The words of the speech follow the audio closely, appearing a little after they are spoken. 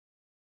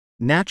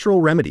Natural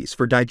remedies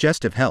for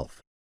digestive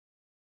health.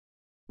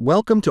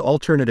 Welcome to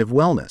Alternative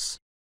Wellness.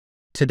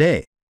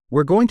 Today,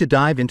 we're going to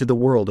dive into the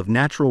world of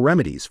natural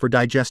remedies for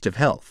digestive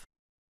health.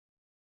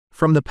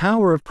 From the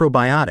power of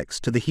probiotics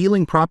to the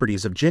healing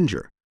properties of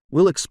ginger,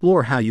 we'll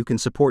explore how you can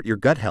support your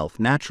gut health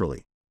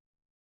naturally.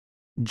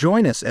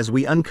 Join us as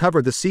we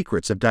uncover the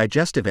secrets of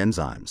digestive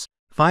enzymes,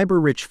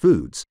 fiber-rich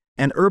foods,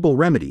 and herbal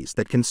remedies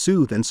that can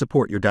soothe and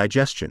support your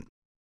digestion.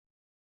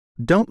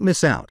 Don't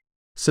miss out.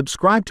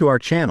 Subscribe to our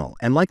channel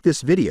and like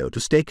this video to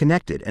stay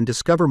connected and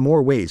discover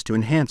more ways to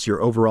enhance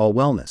your overall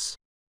wellness.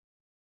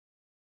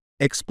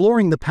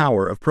 Exploring the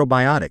power of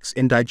probiotics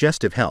in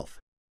digestive health.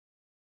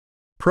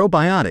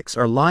 Probiotics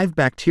are live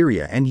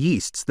bacteria and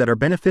yeasts that are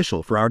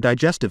beneficial for our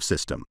digestive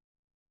system.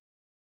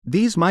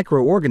 These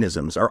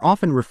microorganisms are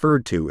often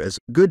referred to as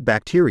good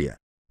bacteria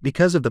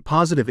because of the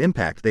positive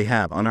impact they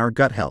have on our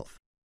gut health.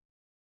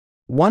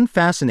 One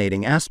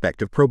fascinating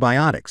aspect of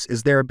probiotics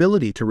is their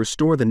ability to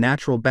restore the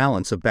natural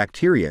balance of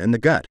bacteria in the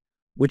gut,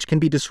 which can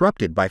be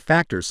disrupted by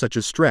factors such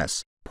as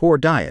stress, poor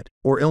diet,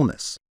 or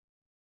illness.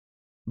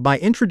 By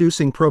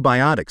introducing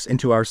probiotics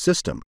into our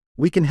system,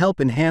 we can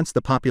help enhance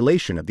the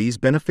population of these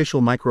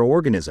beneficial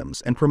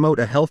microorganisms and promote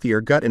a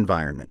healthier gut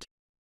environment.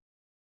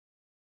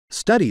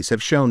 Studies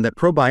have shown that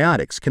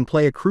probiotics can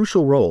play a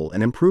crucial role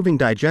in improving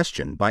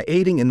digestion by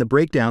aiding in the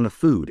breakdown of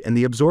food and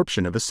the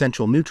absorption of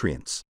essential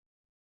nutrients.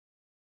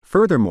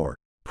 Furthermore,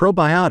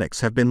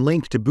 probiotics have been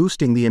linked to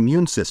boosting the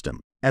immune system,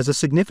 as a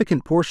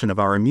significant portion of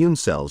our immune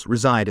cells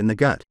reside in the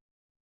gut.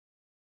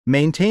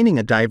 Maintaining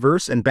a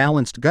diverse and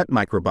balanced gut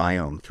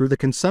microbiome through the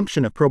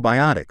consumption of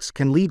probiotics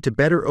can lead to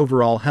better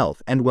overall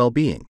health and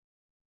well-being.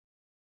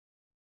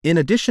 In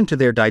addition to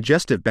their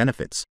digestive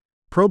benefits,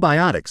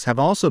 probiotics have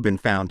also been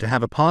found to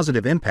have a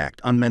positive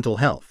impact on mental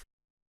health.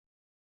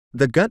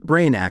 The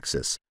gut-brain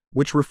axis,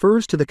 which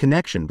refers to the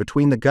connection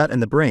between the gut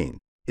and the brain,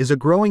 is a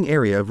growing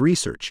area of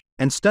research,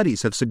 and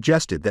studies have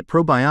suggested that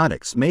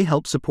probiotics may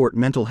help support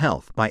mental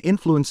health by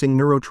influencing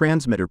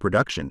neurotransmitter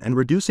production and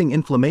reducing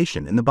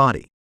inflammation in the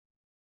body.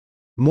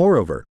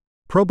 Moreover,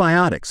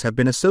 probiotics have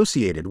been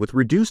associated with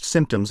reduced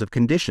symptoms of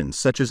conditions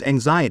such as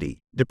anxiety,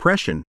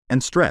 depression,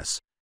 and stress,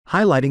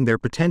 highlighting their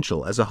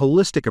potential as a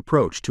holistic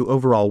approach to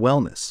overall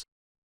wellness.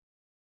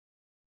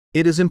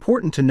 It is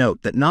important to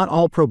note that not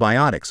all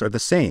probiotics are the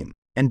same,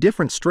 and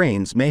different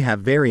strains may have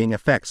varying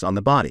effects on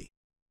the body.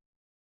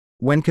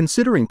 When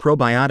considering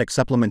probiotic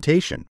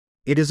supplementation,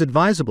 it is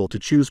advisable to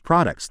choose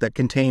products that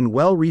contain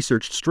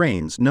well-researched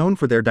strains known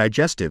for their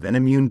digestive and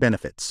immune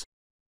benefits.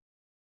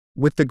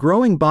 With the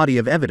growing body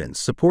of evidence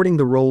supporting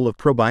the role of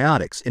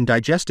probiotics in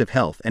digestive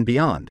health and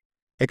beyond,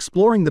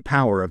 exploring the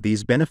power of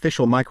these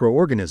beneficial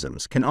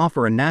microorganisms can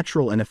offer a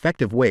natural and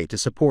effective way to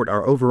support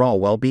our overall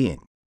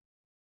well-being.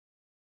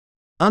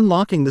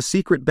 Unlocking the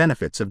secret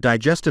benefits of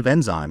digestive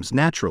enzymes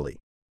naturally.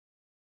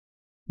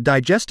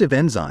 Digestive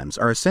enzymes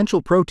are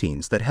essential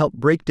proteins that help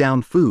break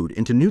down food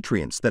into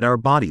nutrients that our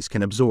bodies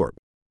can absorb.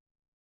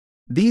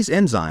 These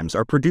enzymes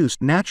are produced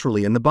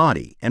naturally in the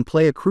body and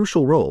play a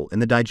crucial role in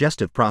the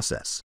digestive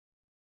process.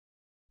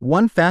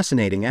 One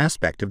fascinating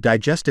aspect of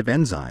digestive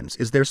enzymes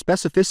is their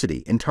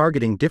specificity in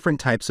targeting different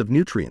types of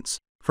nutrients,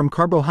 from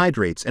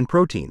carbohydrates and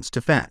proteins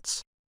to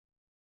fats.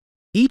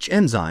 Each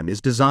enzyme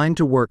is designed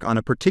to work on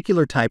a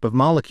particular type of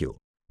molecule,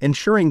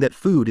 ensuring that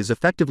food is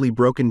effectively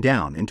broken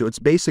down into its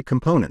basic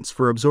components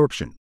for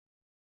absorption.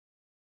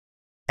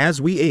 As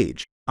we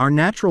age, our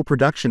natural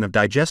production of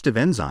digestive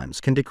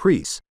enzymes can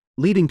decrease,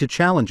 leading to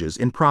challenges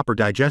in proper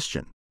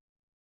digestion.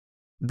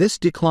 This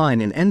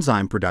decline in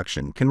enzyme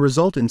production can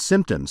result in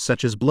symptoms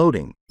such as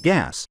bloating,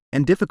 gas,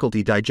 and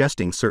difficulty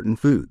digesting certain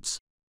foods.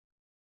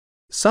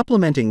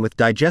 Supplementing with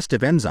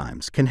digestive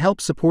enzymes can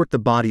help support the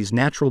body's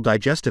natural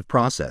digestive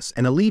process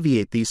and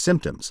alleviate these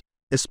symptoms,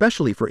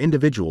 especially for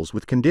individuals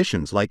with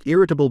conditions like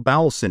irritable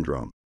bowel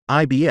syndrome,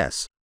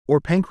 IBS, or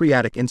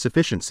pancreatic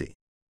insufficiency.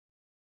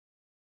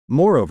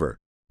 Moreover,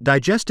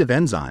 digestive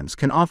enzymes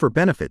can offer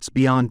benefits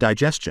beyond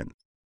digestion.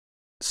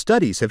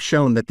 Studies have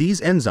shown that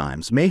these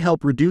enzymes may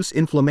help reduce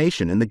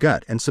inflammation in the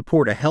gut and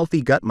support a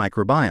healthy gut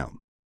microbiome.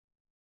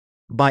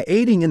 By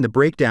aiding in the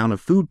breakdown of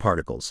food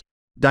particles,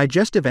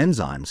 digestive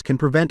enzymes can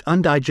prevent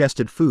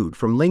undigested food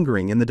from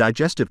lingering in the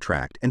digestive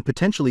tract and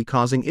potentially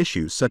causing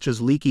issues such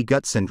as leaky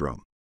gut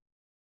syndrome.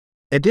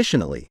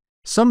 Additionally,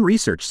 some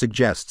research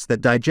suggests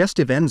that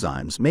digestive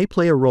enzymes may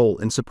play a role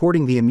in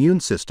supporting the immune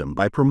system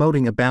by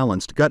promoting a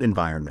balanced gut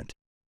environment.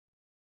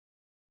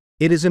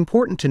 It is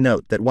important to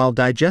note that while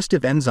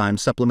digestive enzyme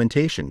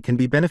supplementation can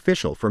be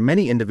beneficial for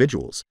many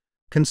individuals,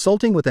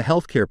 consulting with a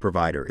healthcare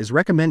provider is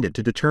recommended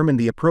to determine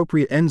the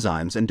appropriate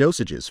enzymes and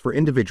dosages for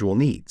individual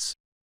needs.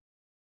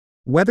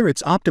 Whether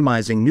it's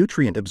optimizing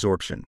nutrient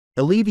absorption,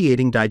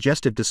 alleviating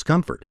digestive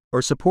discomfort,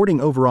 or supporting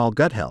overall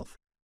gut health,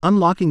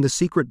 unlocking the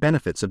secret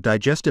benefits of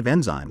digestive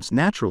enzymes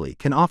naturally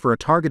can offer a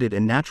targeted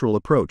and natural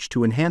approach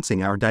to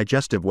enhancing our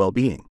digestive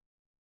well-being.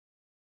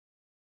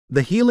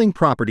 The healing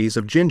properties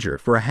of ginger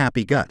for a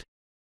happy gut.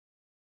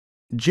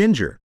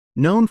 Ginger,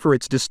 known for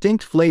its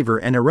distinct flavor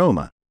and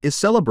aroma, is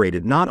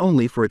celebrated not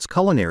only for its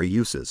culinary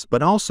uses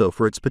but also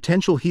for its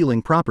potential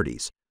healing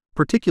properties,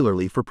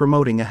 particularly for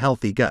promoting a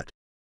healthy gut.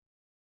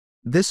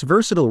 This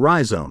versatile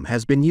rhizome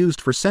has been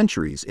used for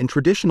centuries in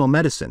traditional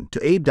medicine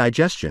to aid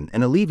digestion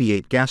and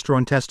alleviate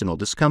gastrointestinal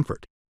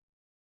discomfort.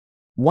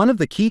 One of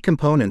the key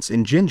components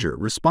in ginger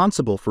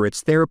responsible for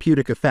its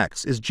therapeutic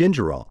effects is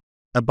gingerol,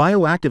 a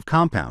bioactive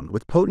compound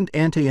with potent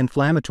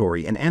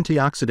anti-inflammatory and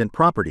antioxidant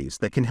properties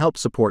that can help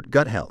support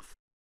gut health.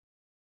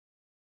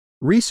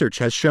 Research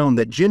has shown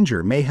that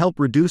ginger may help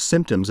reduce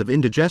symptoms of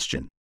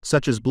indigestion,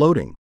 such as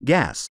bloating,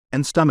 gas,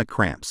 and stomach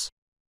cramps.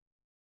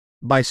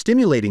 By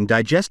stimulating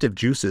digestive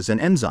juices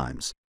and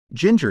enzymes,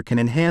 ginger can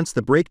enhance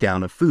the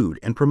breakdown of food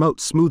and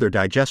promote smoother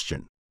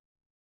digestion.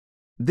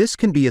 This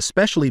can be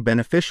especially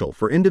beneficial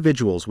for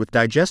individuals with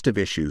digestive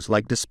issues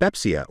like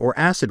dyspepsia or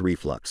acid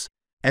reflux,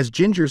 as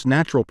ginger's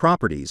natural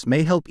properties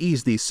may help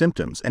ease these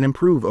symptoms and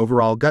improve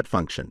overall gut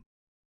function.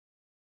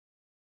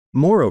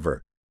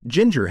 Moreover,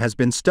 ginger has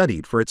been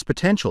studied for its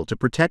potential to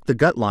protect the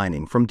gut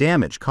lining from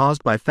damage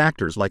caused by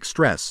factors like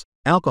stress,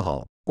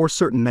 alcohol, or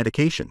certain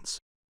medications.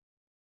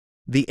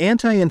 The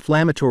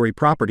anti-inflammatory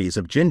properties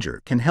of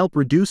ginger can help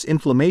reduce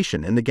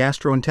inflammation in the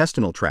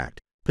gastrointestinal tract,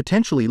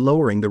 potentially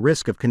lowering the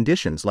risk of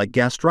conditions like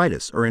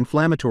gastritis or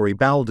inflammatory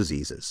bowel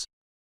diseases.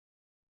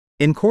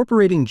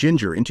 Incorporating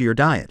ginger into your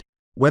diet,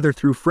 whether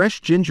through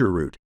fresh ginger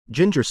root,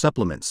 ginger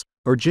supplements,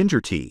 or ginger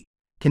tea,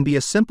 can be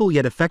a simple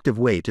yet effective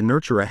way to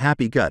nurture a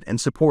happy gut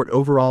and support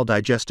overall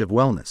digestive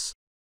wellness.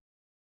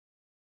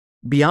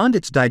 Beyond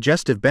its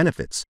digestive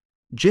benefits,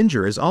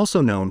 ginger is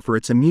also known for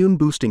its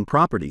immune-boosting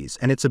properties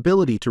and its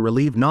ability to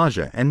relieve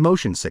nausea and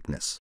motion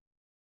sickness.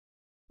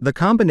 The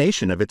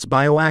combination of its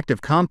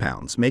bioactive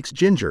compounds makes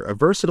ginger a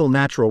versatile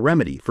natural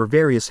remedy for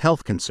various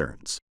health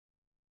concerns.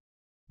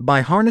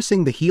 By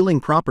harnessing the healing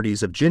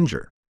properties of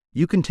ginger,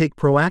 you can take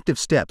proactive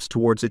steps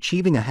towards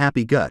achieving a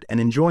happy gut and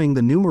enjoying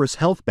the numerous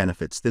health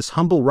benefits this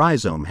humble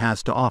rhizome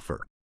has to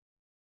offer.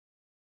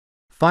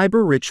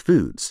 Fiber-rich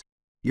foods,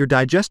 your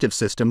digestive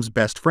system's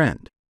best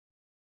friend.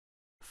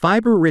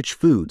 Fiber-rich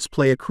foods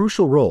play a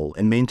crucial role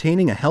in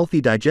maintaining a healthy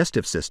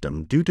digestive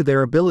system due to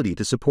their ability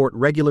to support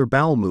regular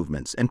bowel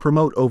movements and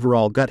promote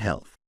overall gut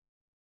health.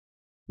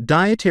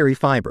 Dietary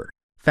fiber,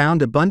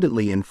 found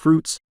abundantly in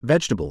fruits,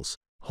 vegetables,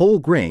 whole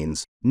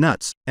grains,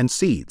 nuts, and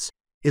seeds,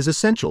 is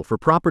essential for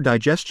proper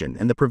digestion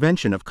and the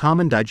prevention of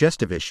common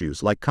digestive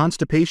issues like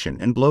constipation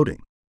and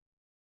bloating.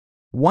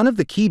 One of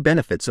the key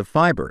benefits of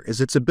fiber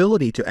is its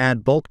ability to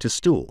add bulk to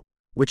stool,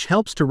 which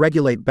helps to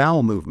regulate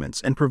bowel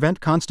movements and prevent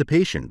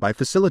constipation by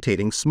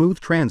facilitating smooth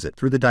transit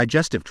through the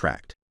digestive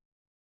tract.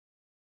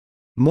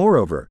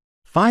 Moreover,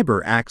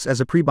 fiber acts as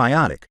a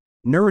prebiotic,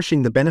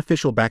 nourishing the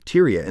beneficial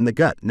bacteria in the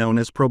gut known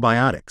as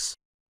probiotics.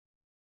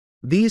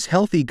 These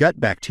healthy gut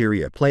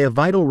bacteria play a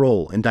vital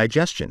role in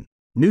digestion,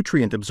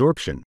 nutrient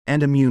absorption,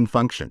 and immune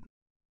function.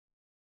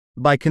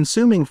 By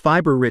consuming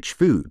fiber-rich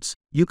foods,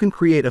 you can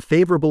create a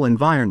favorable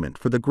environment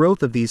for the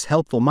growth of these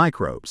helpful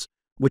microbes,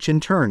 which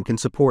in turn can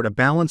support a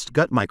balanced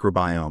gut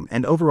microbiome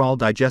and overall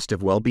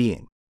digestive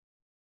well-being.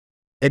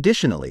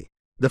 Additionally,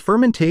 the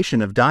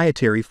fermentation of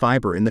dietary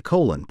fiber in the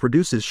colon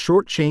produces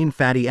short-chain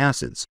fatty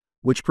acids,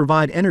 which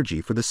provide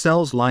energy for the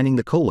cells lining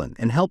the colon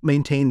and help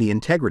maintain the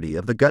integrity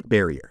of the gut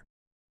barrier.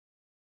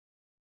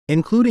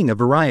 Including a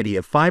variety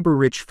of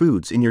fiber-rich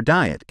foods in your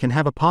diet can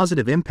have a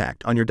positive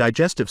impact on your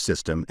digestive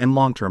system and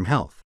long-term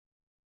health.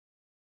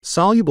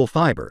 Soluble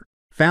fiber,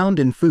 found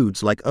in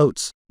foods like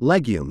oats,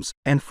 legumes,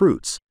 and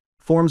fruits,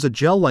 forms a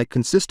gel-like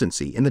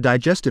consistency in the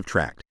digestive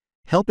tract,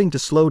 helping to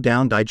slow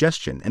down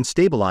digestion and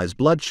stabilize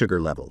blood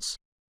sugar levels.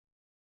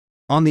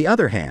 On the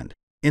other hand,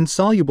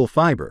 insoluble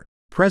fiber,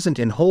 present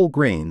in whole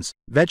grains,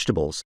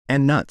 vegetables,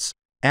 and nuts,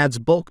 adds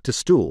bulk to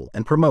stool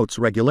and promotes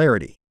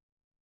regularity.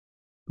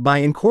 By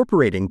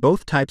incorporating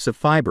both types of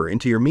fiber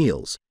into your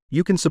meals,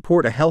 you can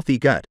support a healthy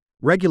gut,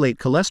 regulate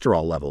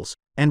cholesterol levels,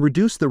 and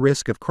reduce the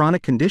risk of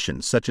chronic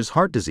conditions such as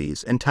heart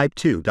disease and type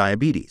 2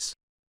 diabetes.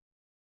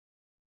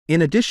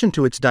 In addition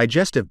to its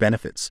digestive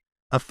benefits,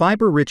 a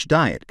fiber-rich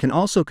diet can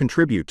also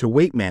contribute to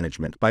weight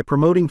management by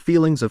promoting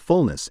feelings of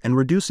fullness and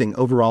reducing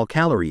overall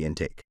calorie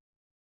intake.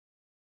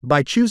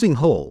 By choosing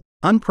whole,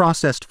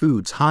 unprocessed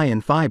foods high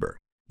in fiber,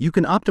 you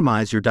can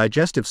optimize your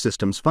digestive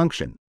system's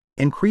function,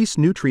 increase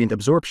nutrient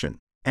absorption,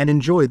 and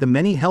enjoy the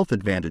many health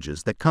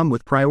advantages that come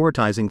with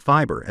prioritizing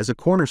fiber as a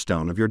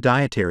cornerstone of your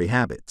dietary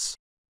habits.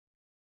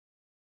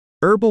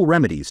 Herbal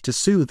remedies to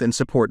soothe and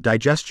support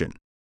digestion.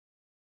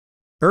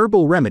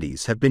 Herbal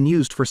remedies have been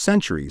used for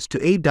centuries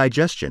to aid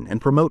digestion and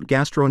promote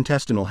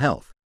gastrointestinal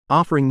health,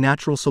 offering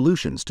natural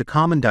solutions to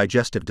common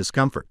digestive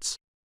discomforts.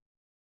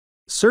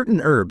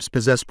 Certain herbs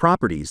possess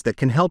properties that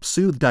can help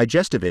soothe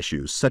digestive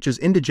issues such as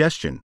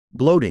indigestion,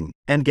 bloating,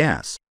 and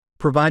gas,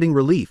 providing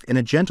relief in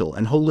a gentle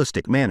and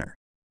holistic manner.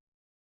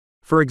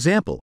 For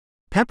example,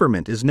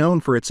 peppermint is known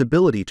for its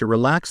ability to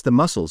relax the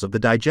muscles of the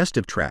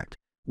digestive tract,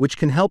 which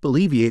can help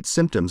alleviate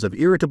symptoms of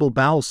irritable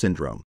bowel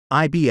syndrome,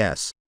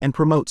 IBS, and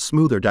promote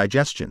smoother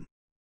digestion.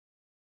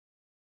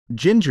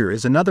 Ginger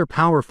is another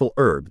powerful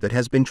herb that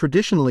has been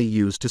traditionally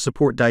used to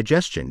support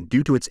digestion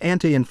due to its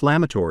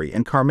anti-inflammatory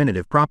and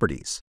carminative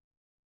properties.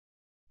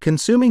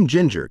 Consuming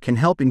ginger can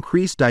help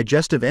increase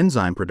digestive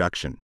enzyme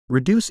production,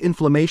 reduce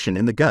inflammation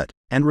in the gut,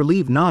 and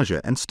relieve nausea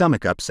and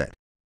stomach upset.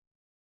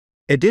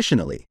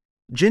 Additionally,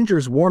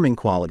 ginger's warming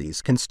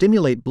qualities can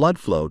stimulate blood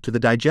flow to the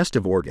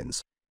digestive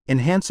organs,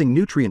 enhancing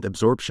nutrient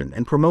absorption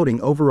and promoting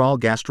overall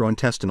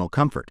gastrointestinal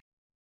comfort.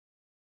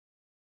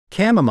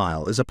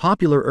 Chamomile is a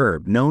popular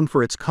herb known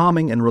for its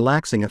calming and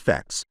relaxing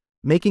effects,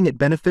 making it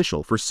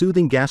beneficial for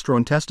soothing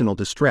gastrointestinal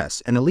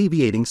distress and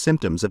alleviating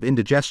symptoms of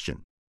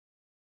indigestion.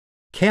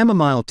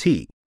 Chamomile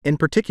tea, in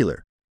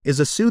particular, is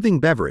a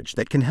soothing beverage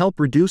that can help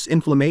reduce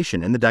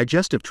inflammation in the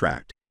digestive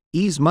tract,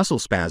 ease muscle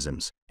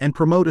spasms, and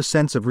promote a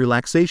sense of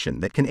relaxation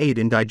that can aid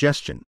in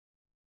digestion.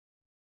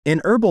 In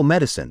herbal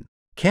medicine,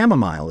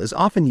 chamomile is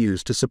often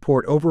used to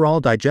support overall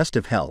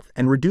digestive health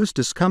and reduce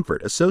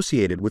discomfort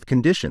associated with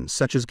conditions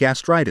such as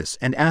gastritis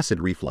and acid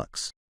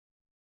reflux.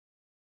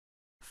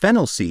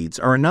 Fennel seeds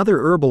are another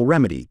herbal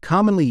remedy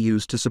commonly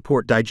used to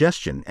support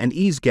digestion and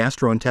ease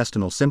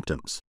gastrointestinal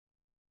symptoms.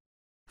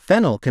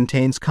 Fennel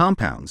contains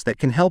compounds that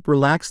can help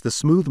relax the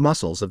smooth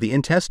muscles of the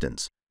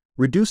intestines,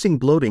 reducing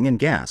bloating and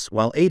gas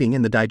while aiding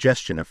in the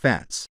digestion of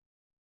fats.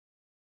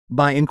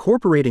 By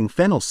incorporating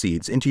fennel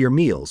seeds into your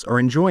meals or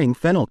enjoying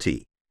fennel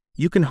tea,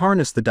 you can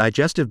harness the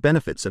digestive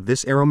benefits of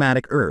this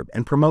aromatic herb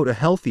and promote a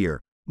healthier,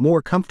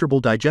 more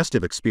comfortable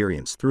digestive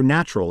experience through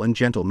natural and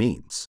gentle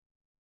means.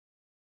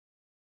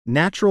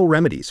 Natural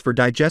remedies for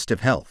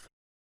digestive health.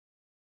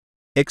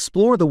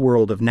 Explore the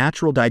world of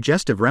natural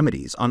digestive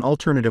remedies on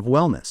Alternative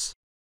Wellness.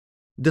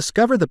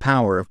 Discover the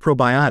power of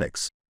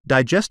probiotics,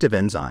 digestive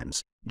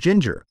enzymes,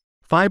 ginger,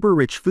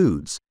 fiber-rich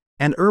foods,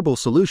 and herbal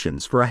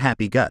solutions for a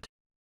happy gut.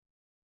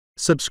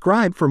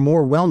 Subscribe for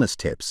more wellness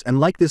tips and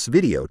like this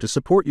video to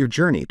support your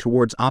journey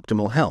towards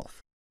optimal health.